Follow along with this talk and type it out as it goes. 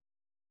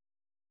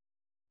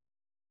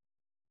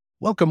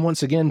Welcome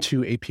once again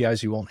to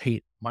APIs You Won't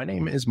Hate. My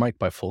name is Mike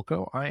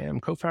Bifulco. I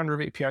am co-founder of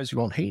APIs You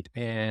Won't Hate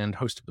and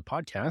host of the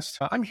podcast.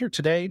 I'm here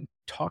today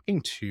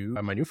talking to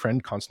my new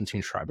friend,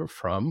 Constantin Schreiber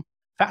from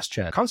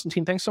Fastgen.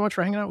 Constantin, thanks so much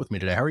for hanging out with me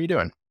today. How are you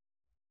doing?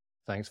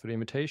 Thanks for the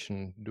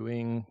invitation.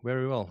 Doing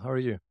very well. How are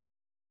you?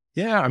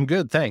 Yeah, I'm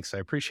good. Thanks. I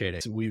appreciate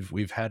it.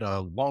 We've had a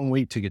long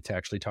wait to get to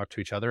actually talk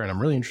to each other, and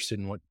I'm really interested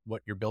in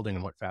what you're building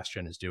and what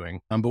Fastgen is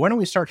doing. But why don't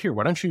we start here?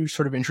 Why don't you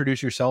sort of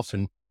introduce yourself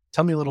and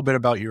tell me a little bit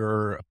about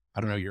your,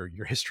 I don't know,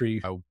 your history,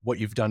 what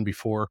you've done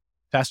before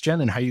Fastgen,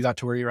 and how you got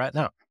to where you're at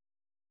now.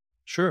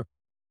 Sure.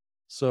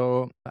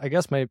 So I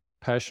guess my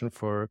passion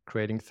for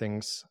creating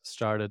things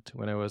started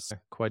when I was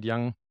quite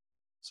young.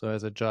 So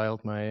as a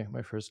child, my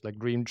first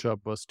dream job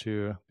was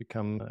to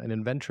become an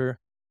inventor.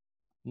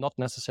 Not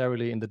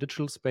necessarily in the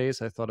digital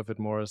space. I thought of it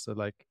more as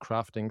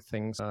crafting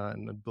things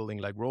and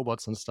building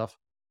robots and stuff.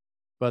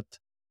 But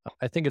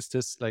I think it's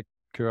this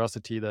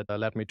curiosity that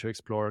led me to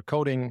explore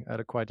coding at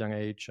a quite young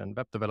age and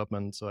web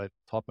development. So I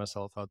taught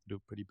myself how to do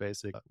pretty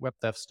basic web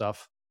dev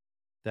stuff,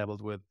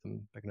 dabbled with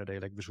back in the day,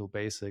 Visual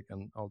Basic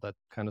and all that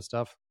kind of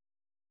stuff.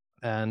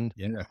 And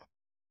Yeah.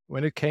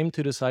 when it came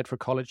to decide for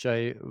college,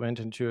 I went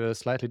into a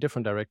slightly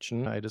different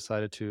direction. I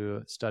decided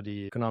to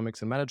study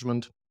economics and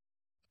management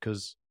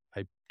because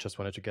I just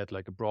wanted to get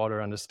a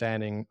broader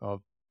understanding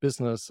of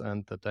business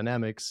and the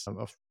dynamics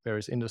of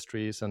various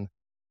industries. And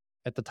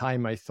at the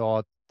time, I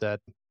thought that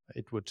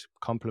it would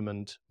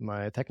complement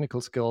my technical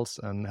skills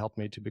and help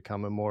me to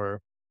become a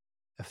more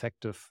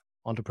effective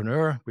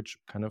entrepreneur, which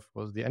kind of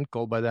was the end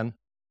goal by then.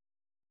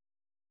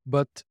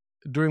 But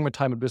during my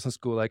time at business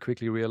school, I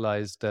quickly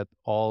realized that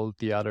all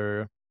the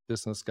other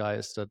business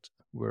guys that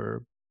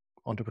were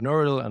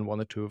entrepreneurial and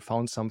wanted to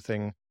found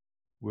something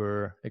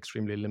were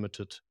extremely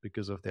limited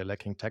because of their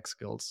lacking tech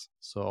skills.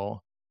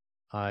 So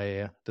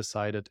I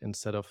decided,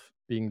 instead of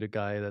being the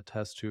guy that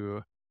has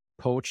to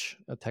poach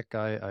a tech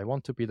guy, I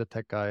want to be the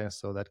tech guy.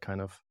 So that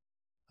kind of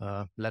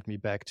led me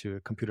back to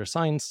computer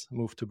science,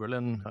 moved to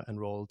Berlin,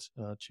 enrolled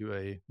to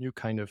a new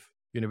kind of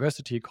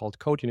university called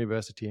Code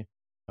University,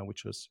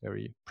 which was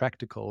very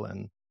practical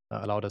and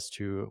allowed us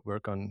to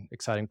work on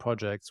exciting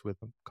projects with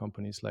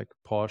companies like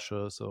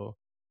Porsche. So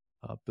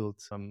built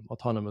some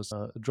autonomous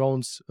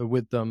drones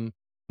with them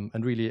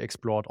and really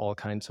explored all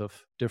kinds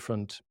of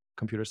different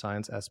computer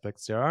science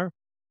aspects there are.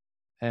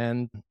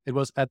 And it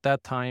was at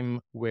that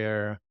time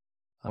where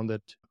I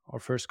founded our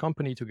first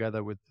company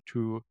together with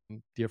two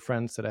dear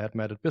friends that I had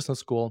met at business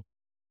school,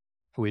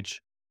 which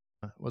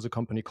was a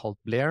company called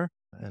Blair.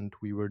 And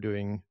we were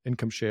doing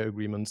income share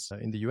agreements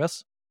in the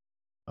US.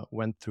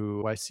 Went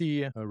through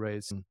YC,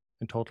 raised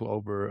in total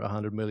over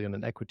 100 million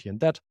in equity and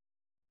debt,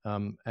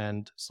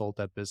 and sold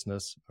that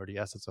business, or the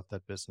assets of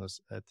that business,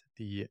 at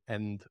the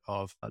end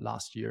of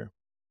last year.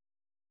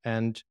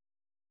 And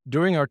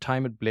during our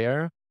time at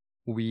Blair,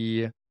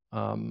 we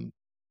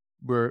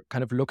were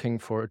kind of looking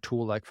for a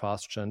tool like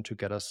Fastgen to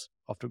get us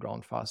off the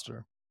ground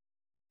faster.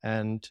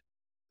 And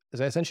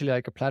it's essentially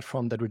like a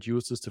platform that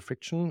reduces the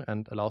friction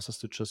and allows us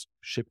to just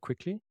ship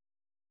quickly.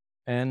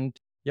 And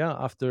yeah,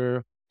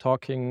 after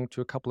talking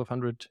to a couple of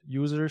hundred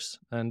users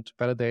and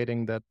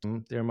validating that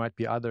there might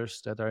be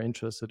others that are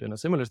interested in a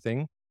similar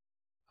thing,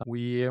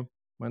 we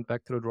went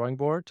back to the drawing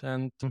board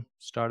and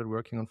started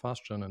working on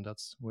Fastgen, and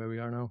that's where we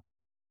are now.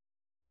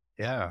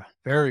 Yeah,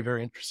 very,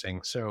 very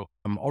interesting. So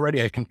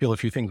already I can feel a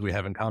few things we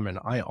have in common.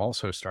 I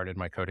also started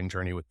my coding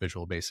journey with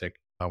Visual Basic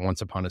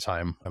once upon a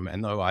time.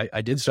 And though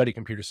I did study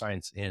computer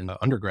science in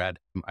undergrad,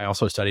 I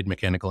also studied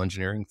mechanical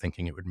engineering,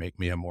 thinking it would make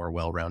me a more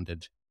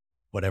well-rounded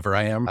whatever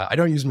I am. I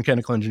don't use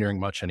mechanical engineering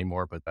much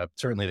anymore, but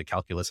certainly the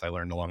calculus I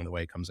learned along the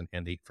way comes in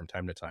handy from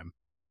time to time.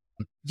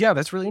 Yeah,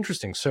 that's really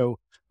interesting. So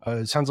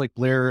it sounds like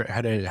Blair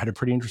had a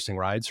pretty interesting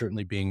ride.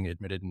 Certainly being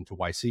admitted into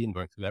YC and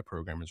going through that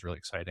program is really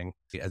exciting.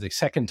 As a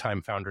second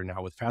time founder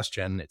now with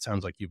Fastgen, it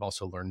sounds like you've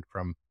also learned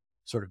from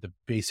sort of the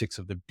basics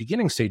of the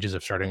beginning stages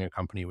of starting a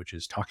company, which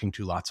is talking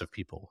to lots of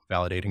people,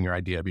 validating your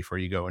idea before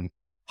you go and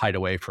hide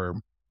away for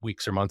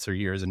weeks or months or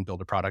years and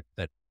build a product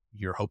that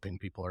you're hoping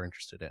people are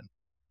interested in.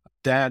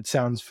 That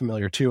sounds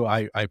familiar too.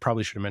 I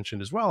probably should have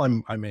mentioned as well,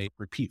 I'm a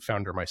repeat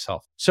founder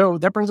myself. So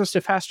that brings us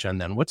to Fastgen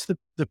then. What's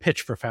the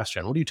pitch for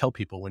Fastgen? What do you tell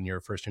people when you're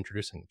first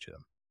introducing it to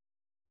them?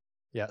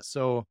 Yeah,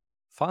 so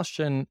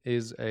Fastgen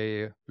is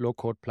a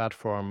low-code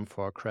platform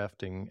for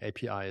crafting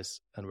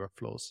APIs and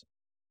workflows.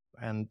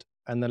 And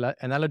an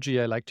analogy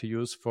I like to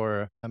use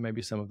for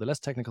maybe some of the less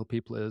technical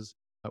people is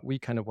we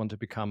kind of want to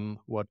become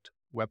what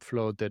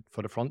Webflow did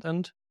for the front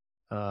end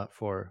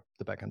for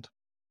the backend.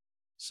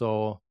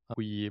 So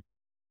we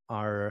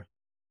are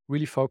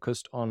really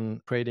focused on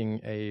creating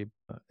a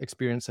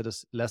experience that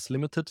is less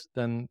limited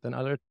than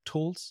other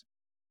tools.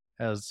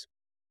 And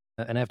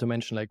I have to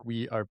mention,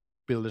 we are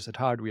builders at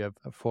heart. We have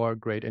 4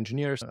 great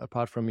engineers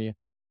apart from me.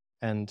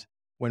 And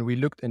when we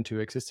looked into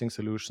existing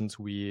solutions,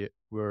 we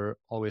were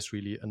always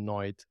really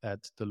annoyed at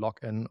the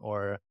login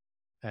or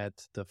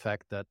at the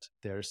fact that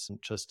there's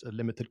just a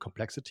limited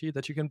complexity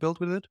that you can build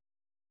with it.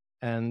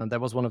 And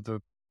that was one of the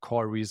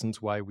core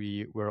reasons why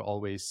we were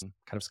always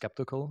kind of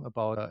skeptical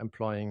about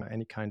employing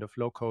any kind of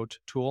low-code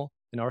tool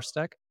in our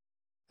stack.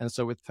 And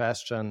so with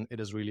Fastgen, it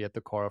is really at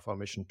the core of our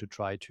mission to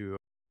try to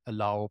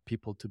allow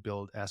people to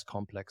build as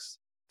complex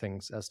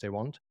things as they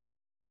want.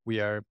 We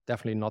are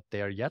definitely not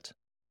there yet,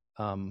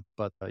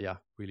 but yeah,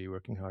 really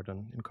working hard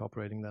on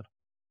incorporating that.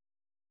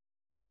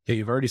 Yeah,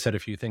 you've already said a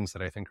few things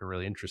that I think are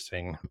really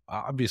interesting.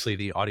 Obviously,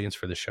 the audience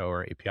for the show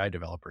are API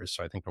developers.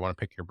 So I think I want to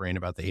pick your brain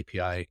about the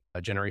API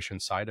generation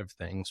side of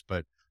things.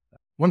 But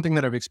one thing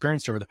that I've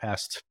experienced over the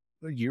past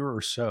year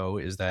or so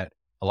is that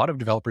a lot of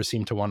developers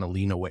seem to want to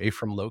lean away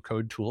from low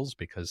code tools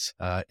because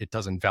it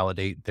doesn't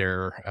validate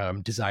their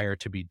desire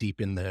to be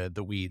deep in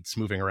the weeds,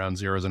 moving around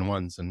zeros and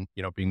ones, and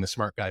being the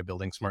smart guy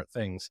building smart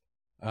things.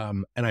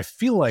 And I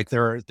feel like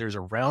there's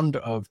a round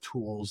of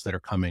tools that are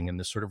coming in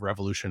this sort of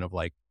revolution of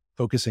like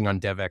focusing on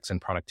DevX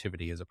and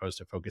productivity as opposed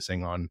to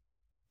focusing on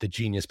the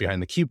genius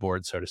behind the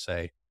keyboard, so to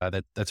say.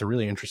 That's a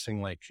really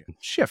interesting like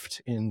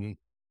shift in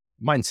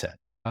mindset.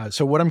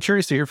 So what I'm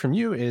curious to hear from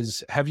you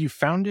is, have you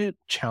found it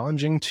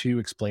challenging to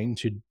explain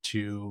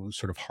to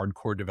sort of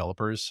hardcore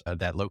developers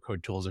that low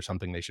code tools are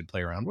something they should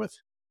play around with?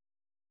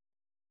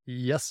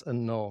 Yes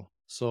and no.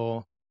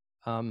 So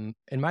in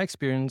my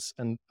experience,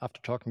 and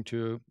after talking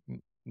to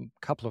a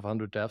couple of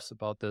hundred devs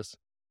about this,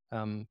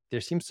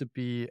 there seems to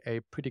be a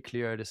pretty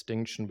clear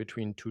distinction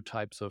between two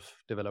types of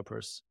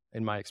developers,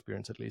 in my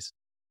experience at least.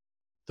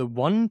 The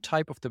one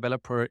type of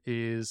developer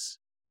is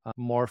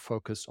more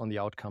focused on the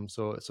outcome,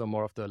 so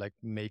more of the like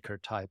maker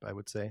type, I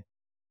would say.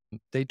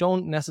 They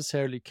don't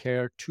necessarily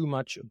care too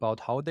much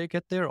about how they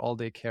get there. All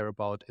they care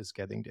about is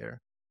getting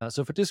there.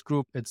 So for this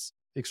group, it's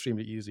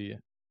extremely easy.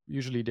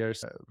 Usually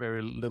there's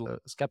very little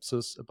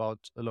skepsis about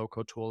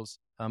low-code tools.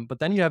 But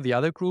then you have the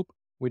other group,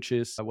 which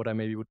is what I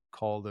maybe would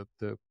call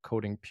the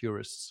coding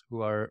purists,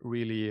 who are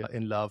really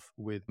in love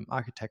with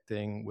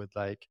architecting, with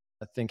like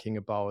thinking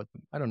about,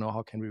 I don't know,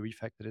 how can we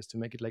refactor this to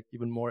make it like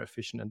even more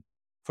efficient? And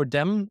for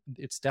them,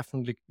 it's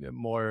definitely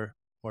more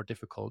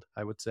difficult,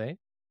 I would say.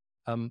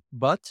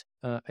 But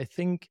I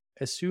think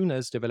as soon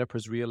as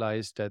developers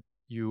realize that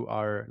you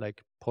are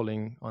like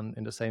pulling on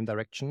in the same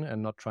direction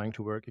and not trying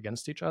to work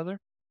against each other,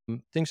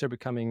 things are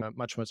becoming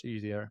much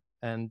easier.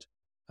 And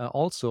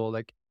also,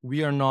 like,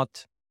 we are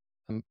not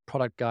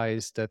product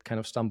guys that kind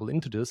of stumble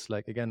into this.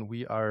 Like, again,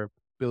 we are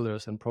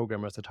builders and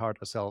programmers at heart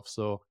ourselves.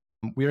 So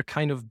we are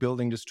kind of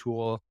building this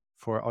tool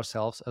for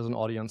ourselves as an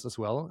audience as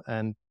well,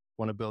 and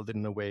want to build it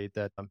in a way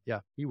that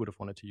we would have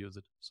wanted to use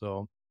it.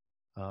 So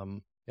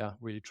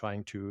really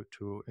trying to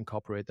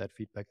incorporate that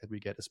feedback that we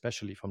get,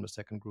 especially from the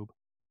second group.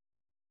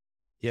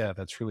 Yeah,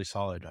 that's really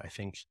solid. I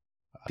think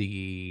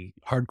the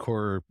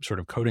hardcore sort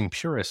of coding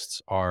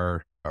purists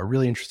are a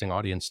really interesting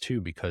audience too,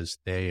 because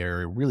they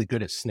are really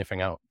good at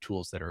sniffing out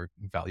tools that are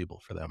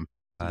valuable for them.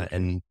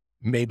 And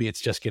maybe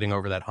it's just getting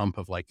over that hump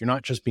of like, you're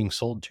not just being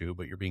sold to,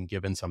 but you're being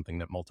given something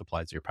that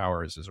multiplies your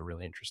powers is a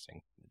really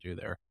interesting thing to do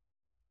there.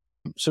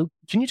 So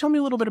can you tell me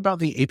a little bit about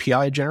the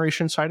API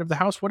generation side of the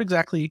house? What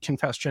exactly can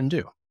Fastgen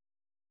do?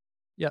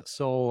 Yeah,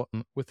 so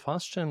with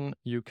Fastgen,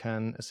 you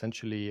can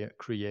essentially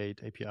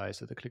create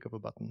APIs at the click of a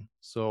button.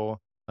 So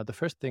the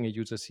first thing a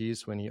user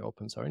sees when he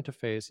opens our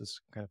interface is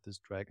kind of this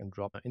drag and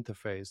drop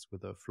interface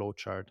with a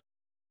flowchart.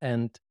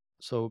 And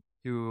so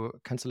you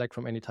can select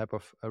from any type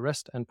of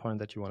REST endpoint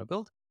that you want to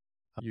build.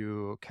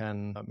 You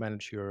can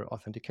manage your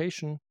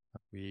authentication.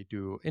 We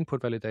do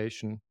input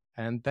validation.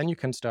 And then you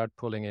can start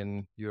pulling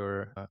in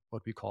your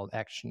what we call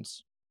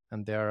actions.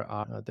 And there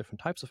are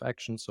different types of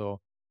actions. So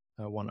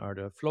one are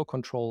the flow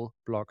control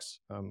blocks,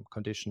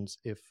 conditions,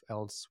 if,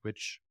 else,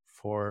 switch,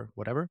 for,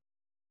 whatever.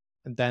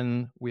 And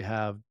then we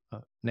have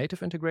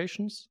native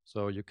integrations.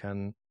 So you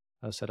can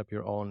set up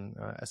your own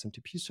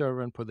SMTP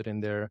server and put it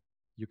in there.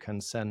 You can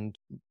send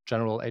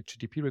general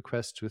HTTP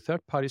requests to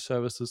third-party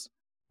services,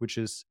 which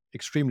is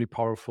extremely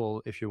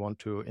powerful if you want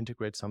to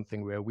integrate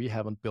something where we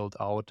haven't built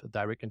out a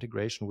direct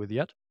integration with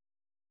yet.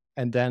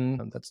 And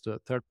then that's the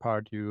third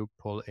part, you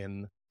pull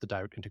in the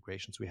direct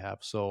integrations we have.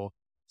 So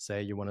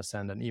say you want to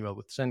send an email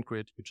with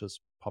SendGrid, you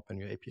just pop in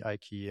your API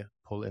key,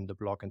 pull in the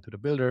block into the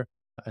builder,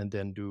 and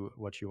then do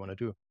what you want to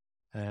do.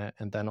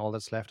 And then all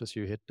that's left is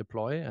you hit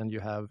deploy, and you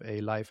have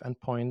a live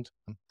endpoint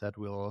that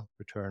will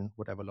return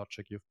whatever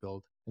logic you've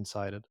built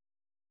inside it.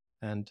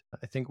 And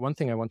I think one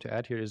thing I want to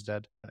add here is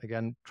that,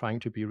 again,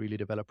 trying to be really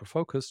developer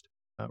focused,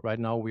 right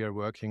now we are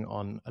working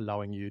on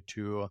allowing you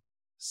to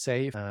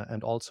save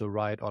and also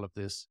write all of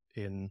this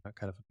in a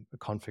kind of a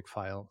config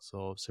file.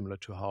 So similar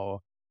to how,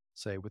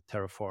 say, with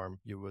Terraform,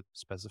 you would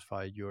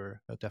specify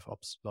your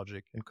DevOps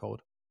logic in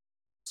code.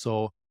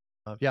 So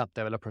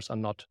developers are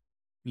not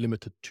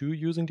limited to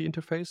using the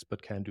interface,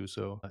 but can do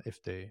so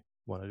if they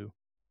want to do.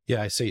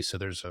 Yeah, I see. So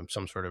there's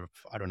some sort of,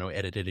 I don't know,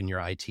 edit in your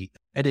IDE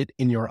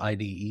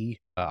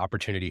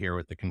opportunity here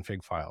with the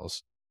config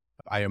files.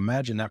 I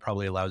imagine that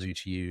probably allows you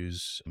to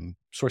use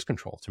source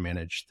control to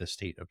manage the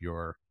state of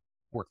your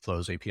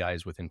workflows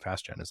APIs within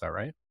Fastgen. Is that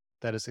right?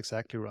 That is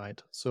exactly right.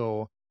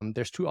 So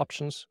there's two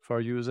options for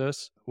our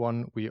users.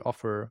 One, we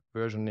offer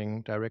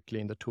versioning directly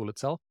in the tool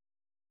itself.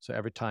 So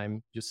every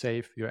time you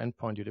save your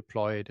endpoint, you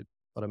deploy it, it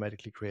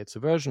automatically creates a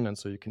version. And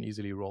so you can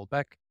easily roll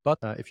back. But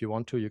if you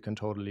want to, you can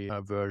totally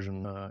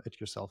version it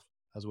yourself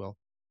as well.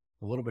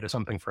 A little bit of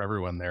something for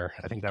everyone there.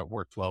 I think that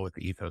works well with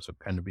the ethos of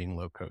kind of being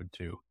low code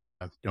too.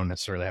 Don't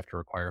necessarily have to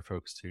require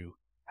folks to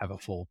have a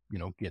full,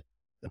 Git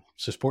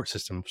support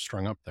system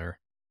strung up there.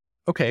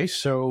 Okay,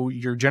 so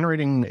you're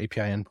generating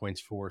API endpoints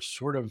for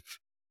sort of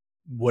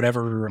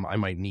whatever I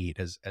might need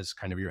as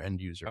kind of your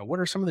end user. What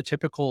are some of the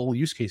typical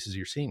use cases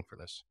you're seeing for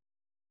this?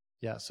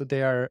 Yeah, so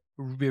they are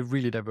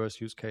really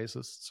diverse use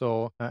cases.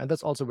 So, and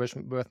that's also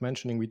worth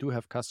mentioning. We do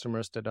have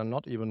customers that are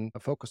not even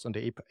focused on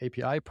the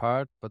API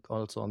part, but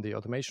also on the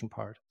automation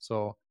part.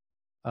 So,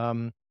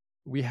 um,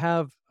 we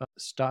have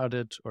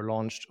started or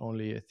launched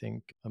only, I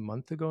think, a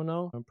month ago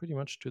now, pretty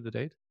much to the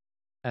date,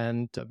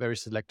 and very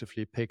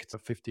selectively picked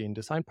 15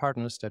 design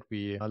partners that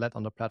we let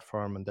on the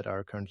platform and that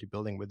are currently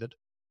building with it.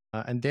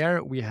 And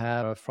there we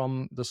have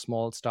from the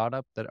small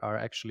startup that are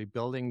actually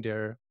building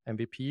their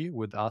MVP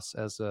with us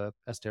as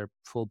their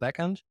full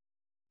backend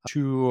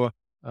to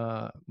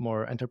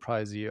more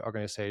enterprisey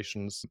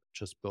organizations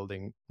just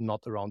building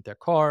not around their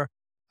core,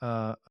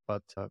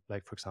 but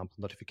like, for example,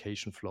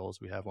 notification flows.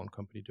 We have one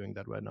company doing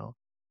that right now.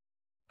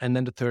 And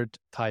then the third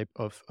type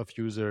of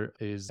user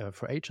is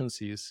for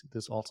agencies.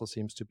 This also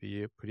seems to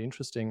be pretty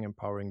interesting,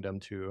 empowering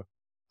them to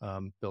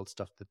build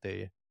stuff that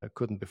they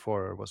couldn't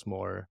before or was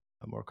more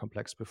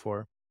complex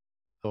before.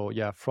 So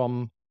yeah,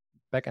 from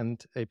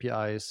backend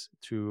APIs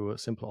to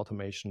simple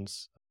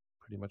automations,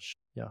 pretty much,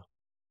 yeah,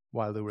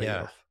 wild array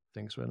Yeah, of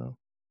things right now.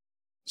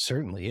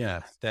 certainly.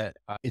 Yeah, that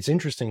it's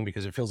interesting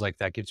because it feels like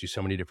that gives you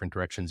so many different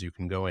directions you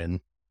can go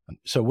in.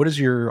 So, what does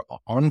your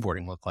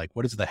onboarding look like?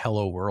 What is the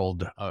hello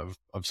world of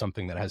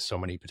something that has so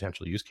many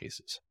potential use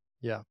cases?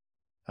 Yeah.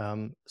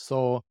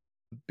 So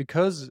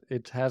because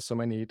it has so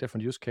many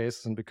different use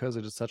cases and because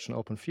it is such an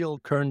open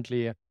field,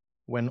 currently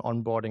when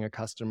onboarding a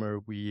customer,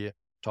 we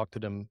talk to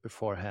them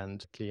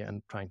beforehand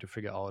and trying to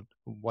figure out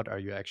what are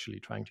you actually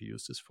trying to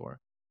use this for.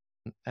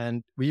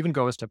 And we even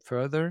go a step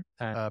further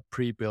and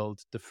pre-build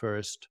the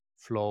first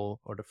flow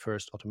or the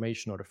first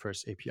automation or the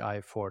first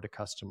API for the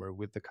customer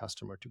with the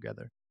customer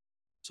together.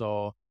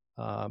 So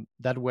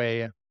that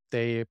way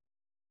they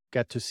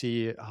get to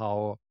see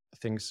how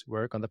things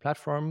work on the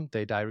platform.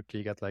 They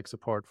directly get like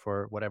support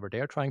for whatever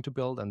they're trying to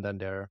build, and then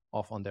they're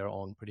off on their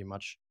own pretty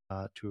much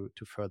to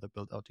further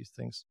build out these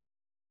things.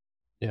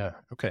 Yeah.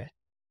 Okay.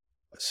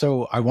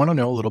 So I want to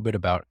know a little bit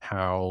about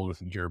how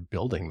you're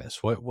building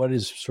this. What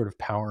is sort of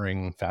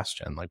powering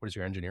Fastgen? Like, what is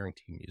your engineering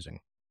team using?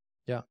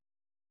 Yeah.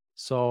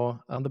 So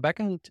on the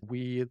backend,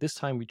 this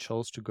time we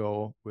chose to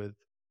go with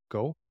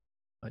Go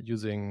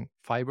using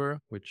Fiber,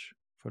 which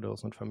for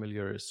those not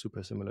familiar is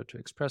super similar to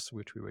Express,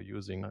 which we were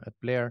using at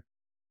Blair.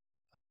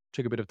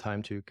 Took a bit of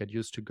time to get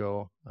used to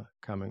Go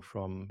coming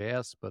from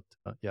JS, but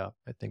yeah,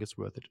 I think it's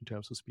worth it in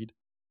terms of speed.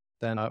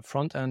 Then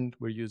front end,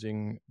 we're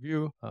using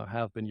Vue,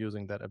 have been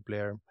using that at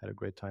Blair, had a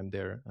great time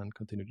there and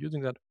continued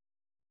using that.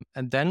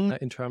 And then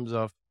in terms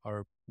of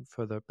our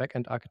further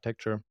backend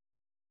architecture,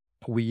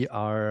 we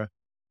are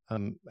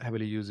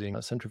heavily using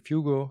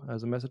Centrifugo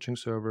as a messaging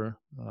server,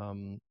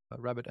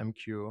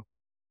 RabbitMQ.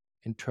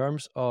 In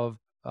terms of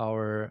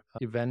our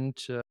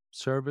event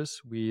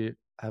service, we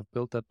have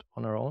built that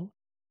on our own.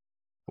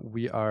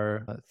 We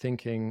are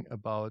thinking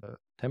about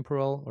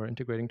temporal or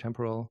integrating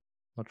temporal.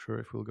 Not sure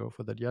if we'll go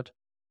for that yet,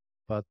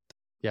 but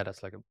yeah,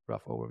 that's like a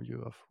rough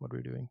overview of what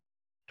we're doing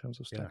in terms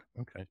of Yeah. stack.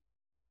 Okay.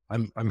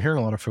 I'm hearing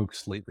a lot of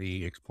folks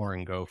lately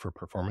exploring Go for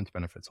performance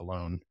benefits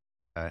alone,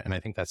 and I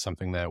think that's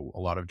something that a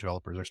lot of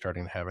developers are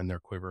starting to have in their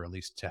quiver, at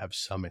least to have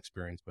some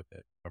experience with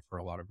it for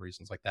a lot of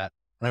reasons like that.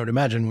 And I would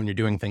imagine when you're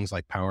doing things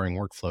like powering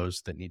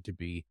workflows that need to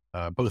be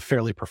both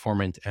fairly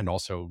performant and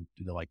also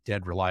like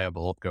dead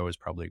reliable, Go is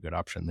probably a good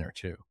option there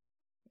too.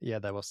 Yeah,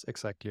 that was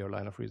exactly our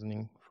line of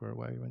reasoning for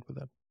why we went with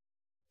that.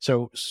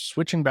 So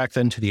switching back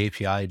then to the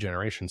API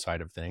generation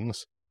side of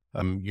things,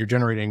 you're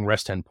generating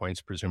REST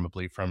endpoints,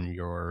 presumably from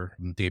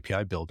the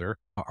API builder.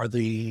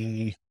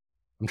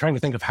 I'm trying to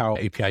think of how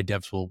API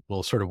devs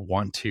will sort of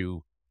want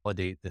to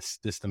validate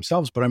this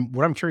themselves. But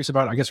what I'm curious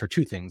about, I guess, are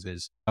two things: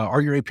 are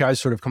your APIs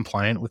sort of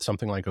compliant with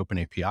something like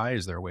OpenAPI?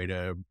 Is there a way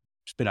to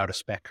spit out a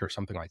spec or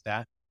something like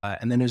that?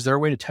 And then is there a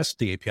way to test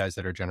the APIs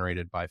that are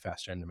generated by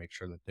Fastgen to make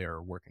sure that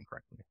they're working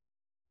correctly?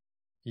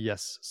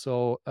 Yes.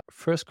 So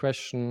first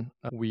question,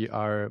 we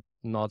are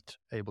not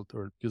able to,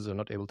 or users are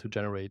not able to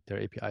generate their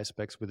API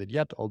specs with it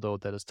yet, although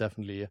that is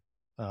definitely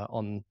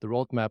on the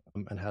roadmap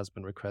and has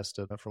been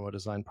requested from our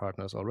design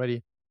partners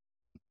already.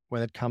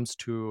 When it comes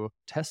to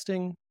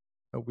testing,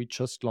 we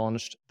just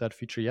launched that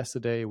feature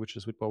yesterday, which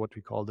is with what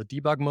we call the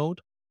debug mode,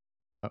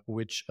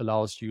 which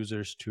allows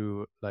users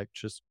to like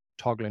just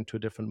toggle into a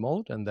different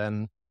mode, and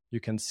then you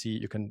can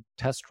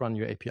test run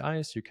your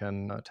APIs, you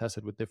can test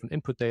it with different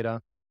input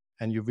data,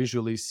 and you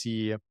visually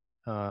see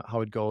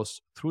how it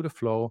goes through the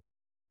flow.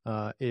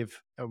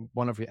 If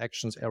one of your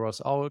actions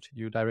errors out,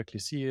 you directly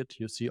see it.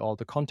 You see all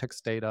the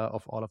context data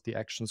of all of the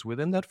actions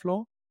within that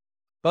flow.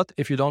 But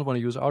if you don't want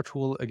to use our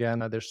tool,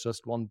 again, there's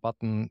just one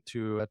button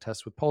to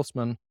test with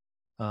Postman.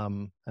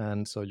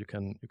 And so you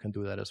can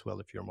do that as well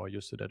if you're more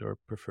used to that or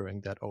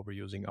preferring that over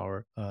using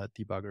our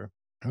debugger.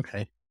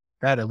 Okay.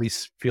 That at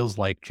least feels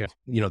like,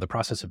 the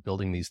process of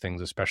building these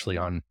things, especially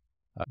on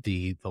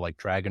the like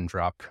drag and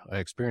drop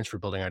experience for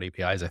building out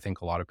APIs. I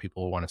think a lot of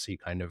people want to see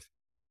kind of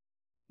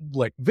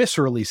like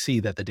viscerally see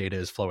that the data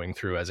is flowing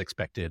through as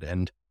expected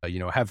and,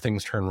 have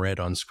things turn red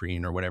on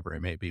screen or whatever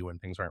it may be when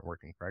things aren't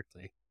working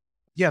correctly.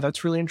 Yeah,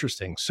 that's really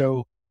interesting.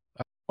 So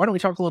why don't we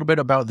talk a little bit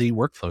about the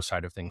workflow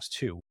side of things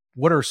too?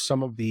 What are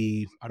some of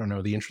the, I don't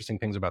know, the interesting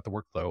things about the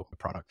workflow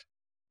product?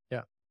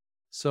 Yeah.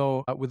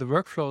 So with the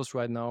workflows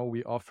right now,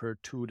 we offer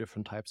two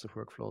different types of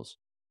workflows,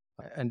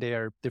 and they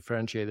are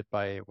differentiated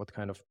by what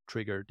kind of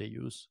trigger they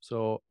use.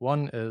 So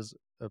one is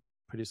a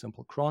pretty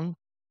simple cron.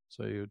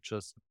 So you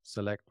just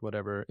select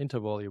whatever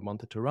interval you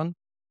want it to run.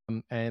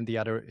 And the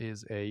other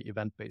is a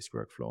event-based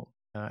workflow.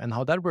 And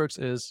how that works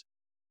is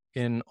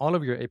in all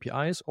of your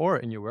APIs or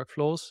in your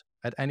workflows,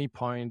 at any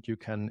point you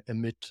can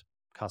emit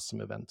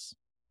custom events.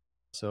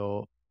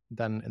 So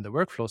then in the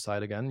workflow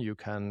side again, you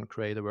can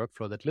create a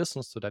workflow that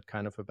listens to that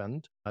kind of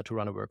event to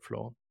run a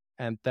workflow.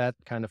 And that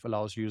kind of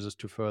allows users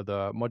to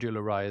further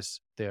modularize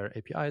their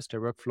APIs,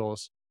 their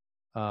workflows,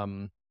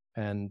 and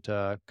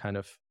kind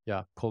of,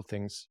 pull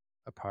things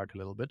apart a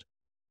little bit.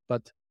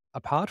 But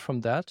apart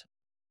from that,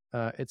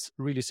 it's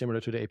really similar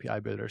to the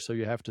API builder. So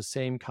you have the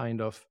same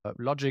kind of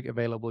logic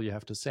available. You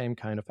have the same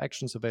kind of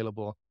actions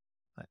available.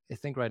 I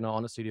think right now,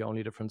 honestly, the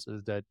only difference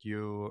is that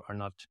you are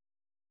not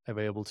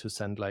available to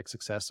send like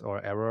success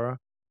or error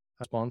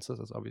responses,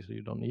 as obviously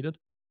you don't need it.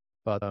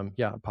 But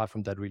apart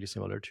from that, really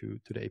similar to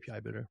the API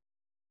builder.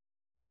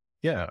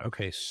 Yeah.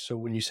 Okay. So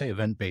when you say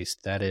event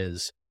based, that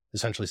is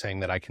essentially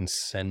saying that I can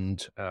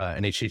send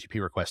an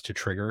HTTP request to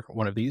trigger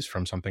one of these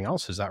from something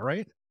else. Is that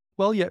right?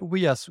 Well,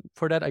 yes.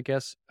 For that, I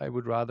guess I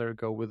would rather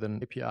go with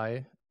an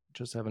API,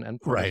 just have an endpoint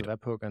as a Right.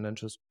 webhook, and then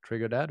just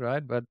trigger that,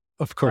 right?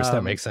 Of course, that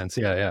Um, makes sense.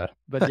 Yeah. Yeah.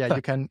 but yeah,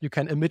 you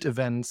can emit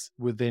events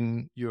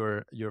within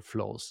your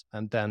flows,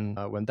 and then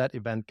when that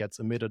event gets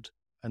emitted,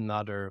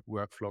 another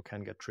workflow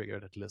can get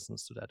triggered that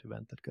listens to that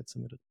event that gets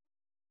emitted.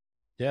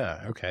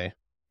 Yeah. Okay.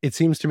 It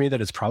seems to me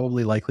that it's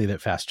probably likely that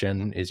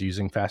Fastgen is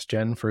using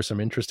Fastgen for some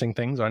interesting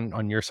things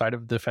on your side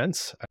of the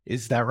fence.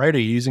 Is that right? Are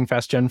you using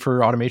Fastgen for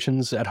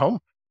automations at home?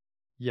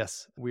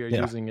 Yes, we are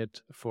Yeah. using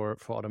it for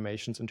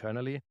automations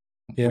internally.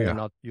 We are Yeah.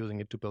 not using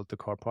it to build the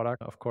core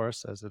product, of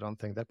course, as I don't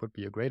think that would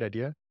be a great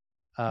idea.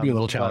 Be a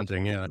little But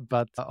challenging. Yeah.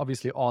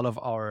 obviously all of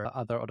our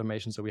other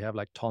automations, so we have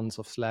like tons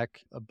of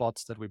Slack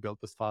bots that we built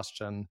with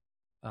Fastgen.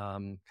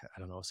 I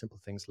don't know, simple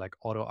things like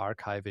auto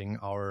archiving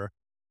our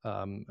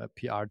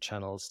PR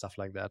channels, stuff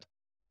like that.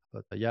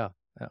 But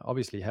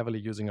obviously heavily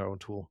using our own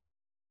tool.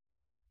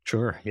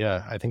 Sure.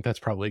 Yeah. I think that's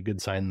probably a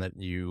good sign that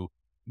you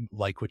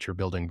like what you're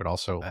building, but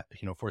also,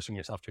 forcing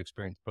yourself to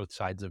experience both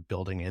sides of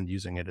building and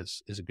using it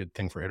is a good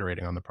thing for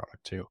iterating on the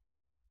product too.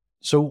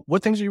 So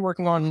what things are you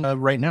working on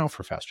right now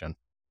for Fastgen?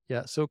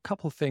 Yeah, so a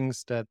couple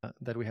things that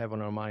we have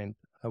on our mind.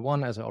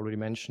 One, as I already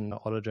mentioned,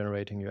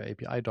 auto-generating your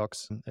API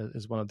docs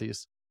is one of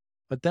these.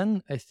 But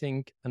then I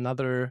think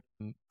another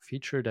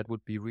feature that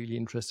would be really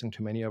interesting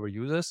to many of our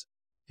users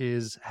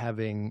is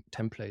having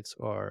templates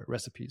or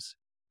recipes.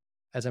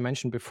 As I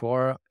mentioned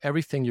before,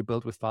 everything you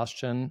build with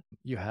Fastgen,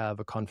 you have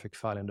a config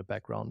file in the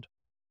background.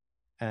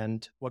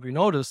 And what we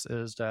notice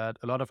is that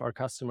a lot of our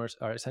customers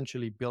are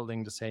essentially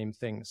building the same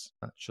things,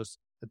 just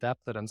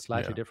adapted and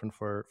slightly Yeah. different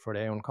for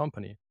their own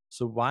company.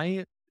 So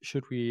why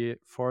should we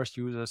force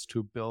users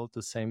to build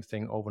the same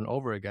thing over and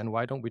over again?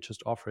 Why don't we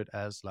just offer it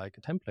as like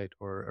a template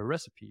or a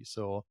recipe?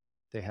 So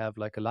they have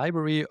like a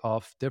library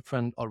of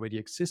different already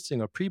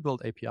existing or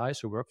pre-built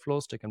APIs or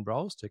workflows they can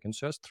browse, they can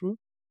search through,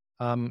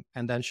 and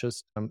then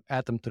just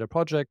add them to the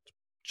project,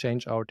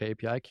 change out the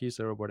API keys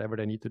or whatever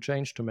they need to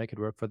change to make it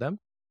work for them,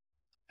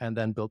 and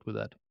then build with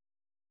that.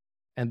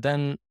 And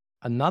then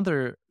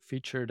another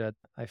feature that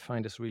I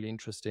find is really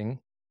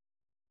interesting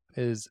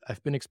is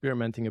I've been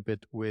experimenting a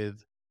bit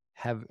with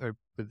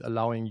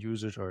allowing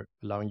users or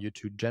allowing you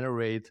to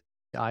generate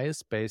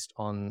AIs based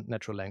on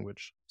natural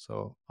language.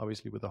 So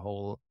obviously with the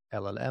whole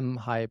LLM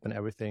hype and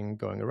everything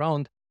going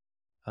around,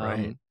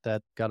 Right.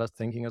 that got us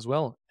thinking as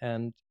well.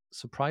 And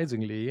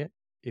surprisingly,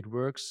 it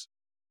works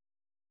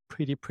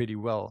pretty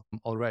well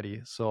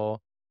already.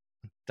 So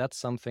that's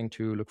something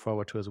to look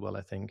forward to as well.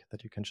 I think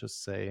that you can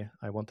just say,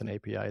 I want an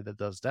API that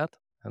does that.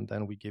 And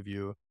then we give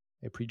you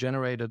a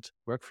pre-generated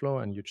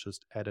workflow and you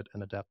just edit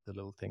and adapt the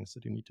little things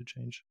that you need to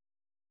change.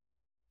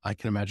 I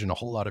can imagine a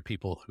whole lot of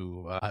people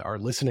who are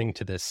listening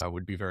to this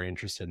would be very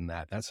interested in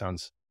that. That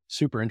sounds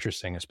super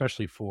interesting,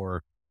 especially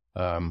for,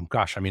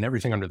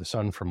 everything under the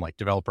sun, from like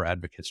developer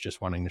advocates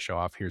just wanting to show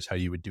off, here's how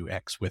you would do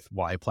X with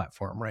Y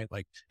platform, right?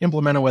 Like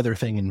implement a weather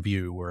thing in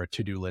Vue or a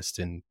to-do list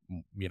in,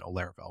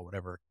 Laravel,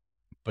 whatever.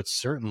 But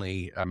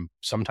certainly,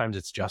 sometimes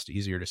it's just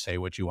easier to say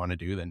what you want to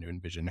do than to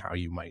envision how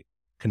you might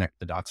connect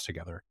the dots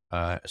together,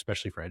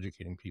 especially for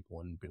educating people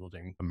and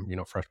building,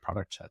 fresh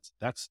product sets.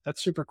 That's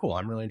super cool.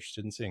 I'm really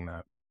interested in seeing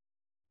that.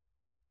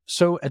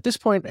 So at this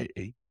point,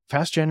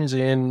 Fastgen is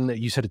in,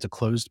 you said it's a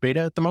closed beta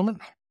at the moment?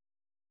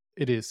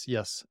 It is,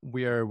 yes.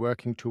 We are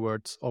working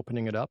towards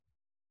opening it up.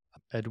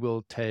 It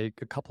will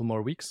take a couple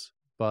more weeks,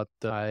 but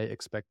I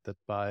expect that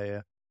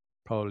by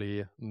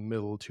probably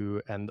middle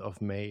to end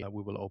of May,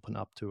 we will open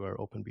up to our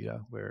open beta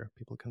where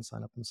people can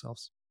sign up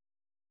themselves.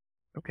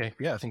 Okay.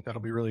 Yeah, I think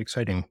that'll be really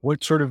exciting.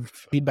 What sort of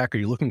feedback are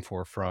you looking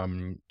for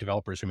from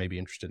developers who may be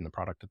interested in the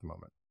product at the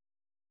moment?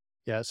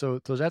 Yeah, so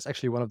that's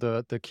actually one of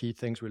the key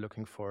things we're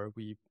looking for.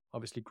 We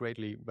obviously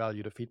greatly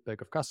value the feedback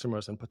of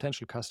customers and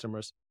potential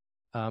customers,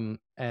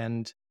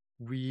 and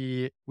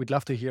we'd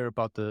love to hear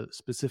about the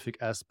specific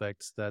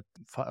aspects that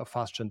of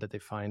Fastgen that they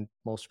find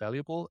most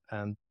valuable,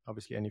 and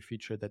obviously any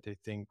feature that they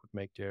think would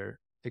make their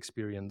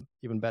experience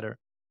even better.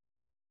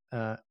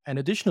 And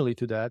additionally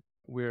to that,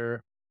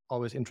 we're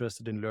always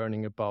interested in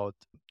learning about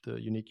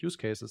the unique use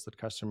cases that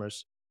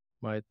customers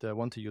might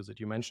want to use it.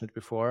 You mentioned it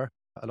before,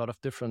 a lot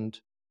of different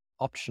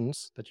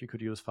options that you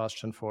could use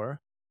Fastgen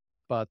for.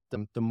 But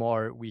the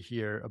more we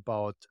hear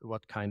about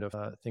what kind of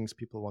things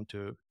people want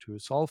to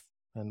solve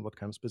and what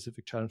kind of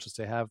specific challenges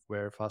they have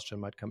where Fastgen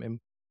might come in,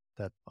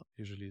 that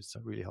usually is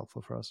really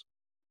helpful for us.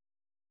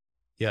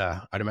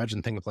 Yeah, I'd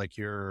imagine things like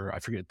I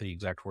forget the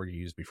exact word you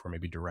used before,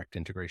 maybe direct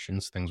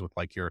integrations, things with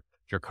like your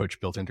coach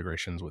built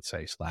integrations with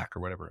say Slack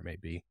or whatever it may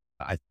be.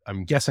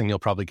 I'm guessing you'll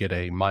probably get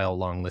a mile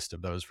long list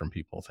of those from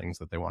people, things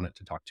that they wanted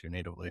to talk to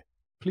natively.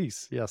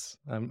 Please, yes,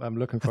 I'm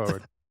looking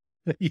forward.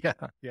 Yeah,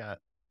 yeah,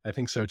 I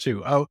think so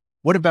too. Oh,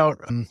 what about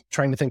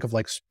trying to think of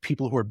like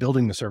people who are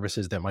building the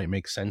services that might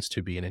make sense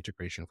to be an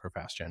integration for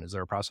FastGen? Is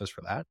there a process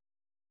for that?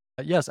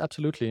 Yes,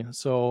 absolutely.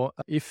 So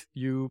if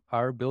you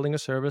are building a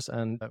service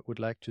and would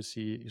like to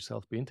see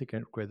yourself be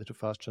integrated to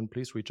Fastgen,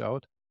 please reach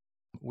out.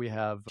 We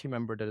have a team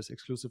member that is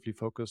exclusively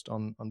focused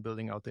on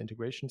building out the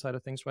integration side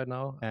of things right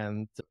now.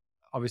 And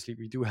obviously,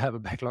 we do have a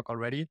backlog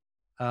already.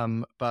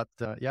 But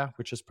yeah,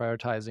 we're just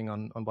prioritizing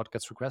on what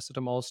gets requested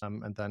the most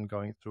and then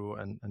going through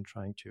and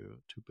trying to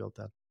build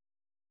that.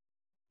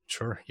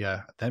 Sure.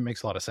 Yeah, that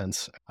makes a lot of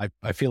sense.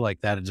 I feel like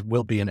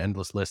will be an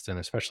endless list, and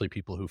especially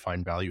people who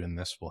find value in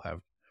this will have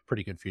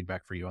pretty good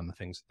feedback for you on the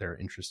things that they're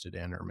interested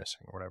in or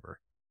missing or whatever.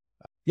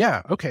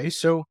 Yeah. Okay.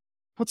 So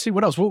let's see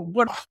what else.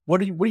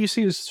 What do you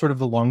see as sort of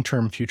the long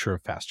term future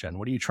of FastGen?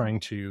 What are you trying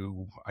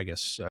to, I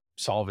guess,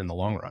 solve in the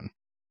long run?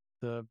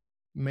 The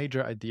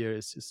major idea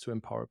is to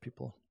empower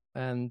people.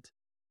 And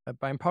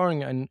by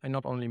empowering, I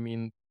not only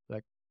mean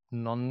like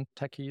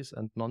non-techies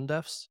and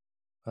non-devs,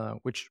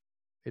 which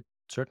it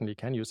certainly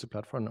can use the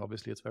platform.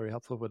 Obviously, it's very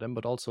helpful for them,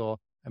 but also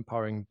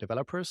empowering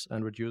developers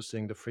and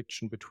reducing the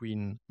friction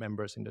between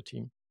members in the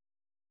team.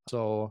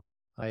 So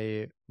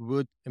I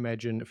would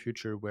imagine a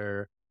future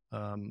where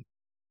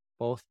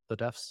both the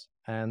devs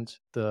and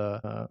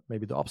the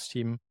maybe the ops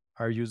team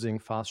are using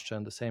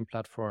Fastgen, the same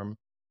platform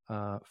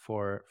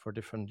for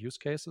different use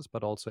cases,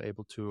 but also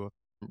able to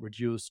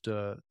reduce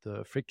the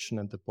friction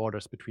and the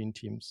borders between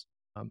teams.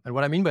 And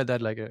what I mean by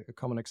that, like a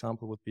common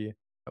example would be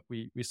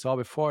we saw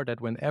before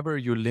that whenever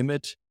you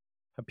limit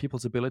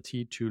people's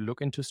ability to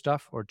look into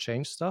stuff or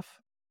change stuff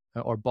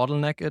or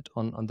bottleneck it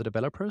on the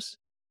developers,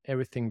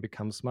 everything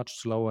becomes much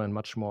slower and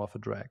much more of a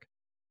drag.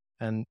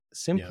 And Yeah.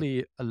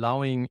 simply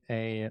allowing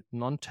a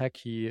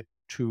non-techie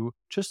to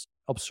just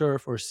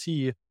observe or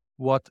see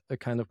what a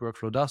kind of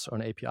workflow does or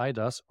an API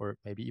does, or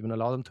maybe even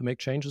allow them to make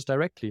changes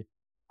directly,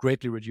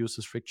 greatly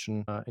reduces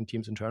friction in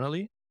teams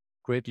internally,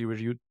 greatly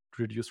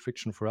reduce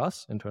friction for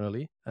us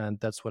internally. And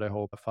that's what I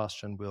hope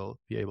Fastgen will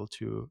be able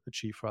to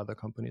achieve for other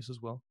companies as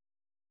well.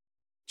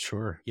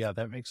 Sure. Yeah,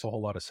 that makes a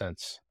whole lot of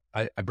sense.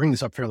 I bring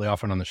this up fairly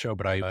often on the show,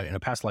 but in a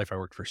past life, I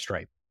worked for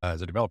Stripe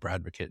as a developer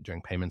advocate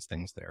doing payments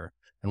things there.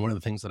 And one of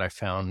the things that I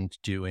found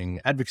doing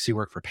advocacy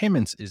work for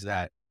payments is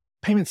that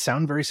payments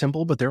sound very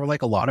simple, but there are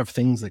like a lot of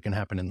things that can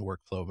happen in the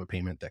workflow of a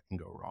payment that can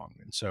go wrong.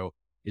 And so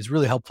it's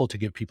really helpful to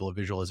give people a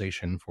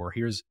visualization for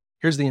here's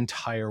the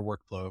entire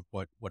workflow of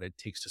what it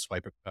takes to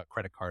swipe a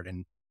credit card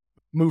and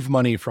move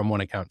money from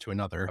one account to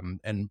another.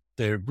 And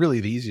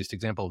the easiest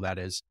example of that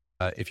is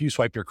if you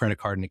swipe your credit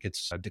card and it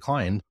gets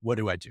declined, what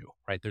do I do?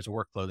 Right? There's a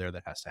workflow there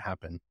that has to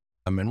happen.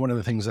 And one of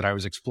the things that I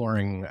was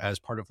exploring as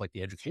part of like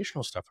the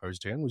educational stuff I was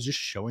doing was just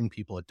showing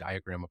people a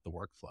diagram of the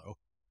workflow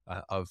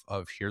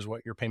of here's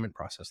what your payment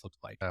process looks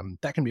like.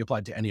 That can be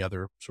applied to any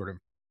other sort of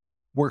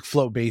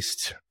workflow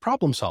based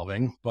problem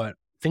solving, but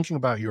thinking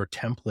about your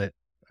template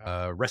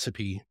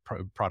recipe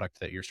product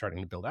that you're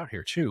starting to build out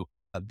here too.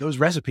 Those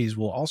recipes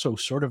will also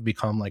sort of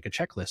become like a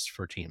checklist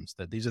for teams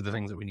that these are the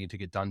things that we need to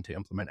get done to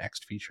implement X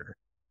feature.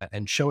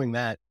 And showing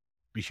that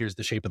here's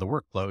the shape of the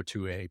workflow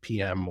to a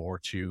PM or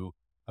to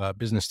a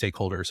business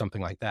stakeholder or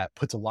something like that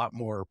puts a lot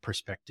more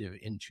perspective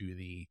into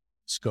the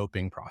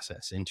scoping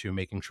process, into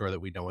making sure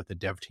that we know what the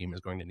dev team is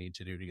going to need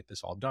to do to get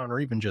this all done, or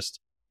even just,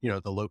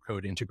 the low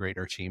code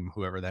integrator team,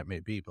 whoever that may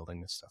be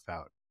building this stuff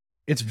out.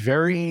 It's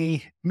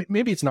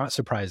maybe it's not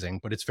surprising,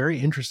 but it's very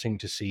interesting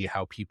to see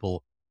how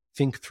people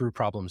think through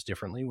problems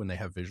differently when they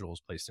have visuals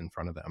placed in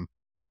front of them.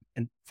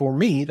 And for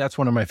me, that's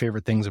one of my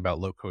favorite things about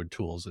low code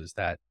tools is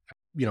that,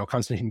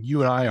 Constantine,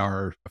 you and I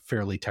are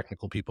fairly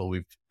technical people.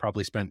 We've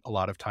probably spent a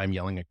lot of time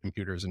yelling at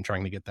computers and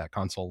trying to get that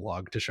console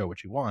log to show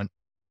what you want.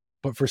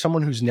 But for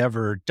someone who's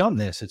never done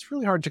this, it's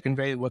really hard to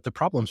convey what the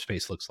problem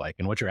space looks like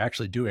and what you're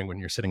actually doing when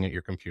you're sitting at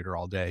your computer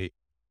all day,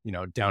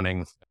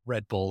 downing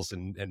Red Bulls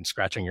and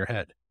scratching your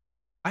head.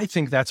 I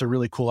think that's a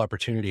really cool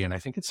opportunity. And I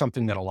think it's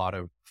something that a lot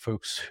of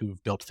folks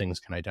who've built things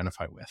can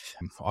identify with.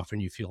 And often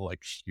you feel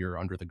like you're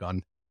under the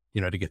gun,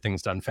 to get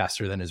things done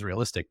faster than is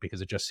realistic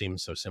because it just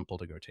seems so simple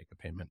to go take a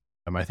payment.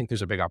 I think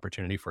there's a big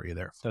opportunity for you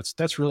there.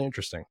 That's really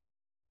interesting.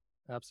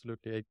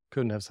 Absolutely. I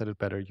couldn't have said it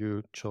better.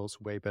 You chose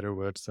way better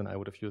words than I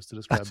would have used to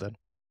describe that.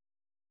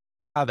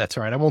 That's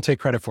all right. I won't take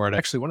credit for it.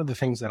 Actually, one of the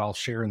things that I'll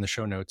share in the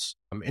show notes,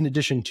 in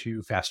addition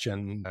to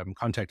Fastgen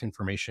contact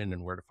information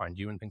and where to find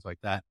you and things like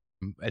that,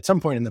 at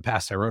some point in the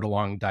past, I wrote a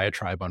long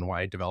diatribe on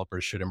why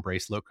developers should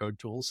embrace low code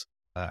tools.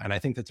 And I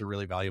think that's a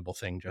really valuable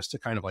thing just to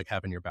kind of like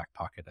have in your back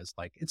pocket as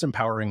like, it's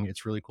empowering.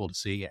 It's really cool to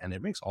see. And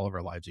it makes all of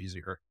our lives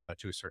easier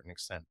to a certain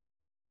extent.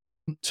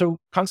 So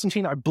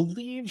Constantine, I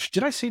believe,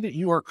 did I say that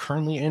you are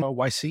currently in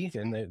YC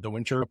in the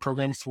winter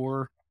program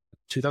for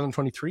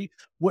 2023?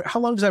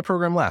 How long does that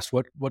program last?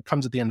 What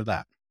comes at the end of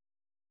that?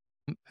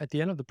 At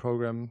the end of the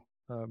program,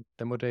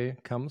 demo day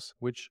comes,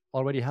 which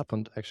already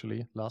happened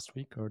actually last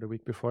week or the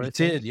week before. It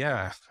did,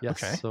 yeah.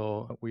 Yes. Okay.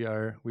 So we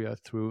are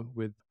through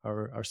with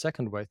our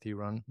second YT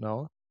run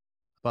now.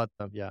 But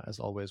as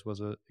always,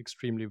 was an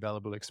extremely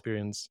valuable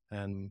experience,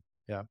 and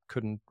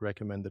couldn't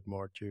recommend it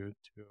more to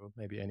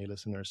maybe any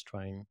listeners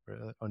trying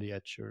on the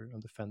edge or on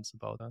the fence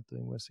about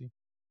doing YC.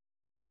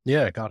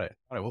 Yeah, got it.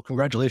 Well,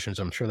 congratulations.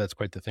 I'm sure that's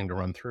quite the thing to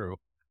run through.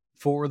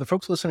 For the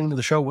folks listening to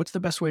the show, what's the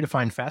best way to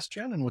find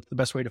Fastgen and what's the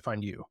best way to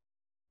find you?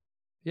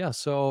 Yeah,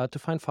 so to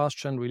find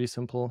Fastgen, really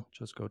simple.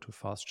 Just go to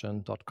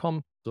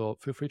fastgen.com. So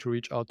feel free to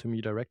reach out to me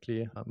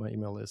directly. My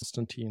email is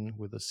Constantin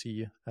with a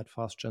C at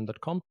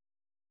fastgen.com.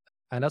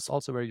 And that's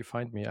also where you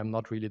find me. I'm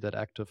not really that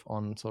active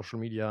on social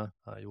media.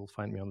 You will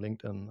find me on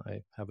LinkedIn.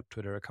 I have a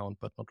Twitter account,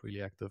 but not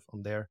really active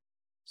on there.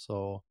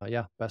 So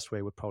best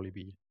way would probably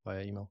be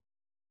via email.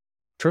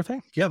 Sure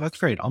thing. Yeah, that's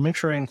great. I'll make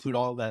sure I include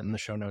all of that in the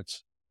show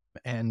notes.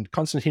 And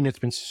Constantine, it's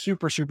been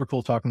super, super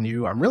cool talking to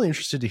you. I'm really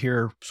interested to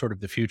hear sort of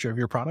the future of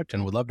your product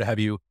and would love to have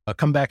you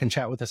come back and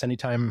chat with us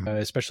anytime,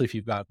 especially if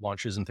you've got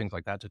launches and things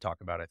like that to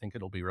talk about. I think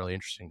it'll be really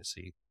interesting to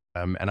see.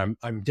 And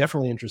I'm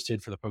definitely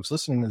interested for the folks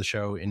listening to the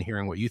show in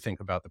hearing what you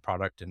think about the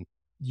product and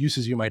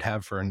uses you might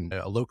have for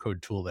a low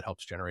code tool that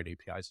helps generate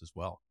APIs as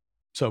well.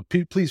 So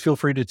please feel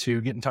free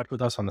to get in touch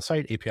with us on the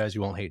site,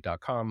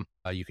 apisuwon'thate.com.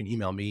 You can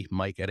email me,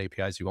 Mike at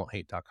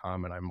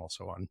apisuwon'thate.com. And I'm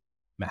also on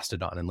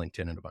Mastodon and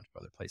LinkedIn and a bunch of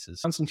other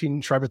places.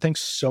 Constantin Schreiber,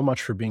 thanks so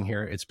much for being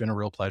here. It's been a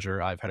real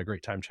pleasure. I've had a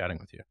great time chatting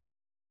with you.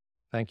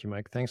 Thank you,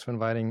 Mike. Thanks for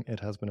inviting.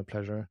 It has been a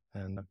pleasure.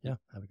 And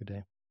have a good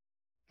day.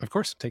 Of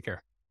course. Take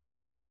care.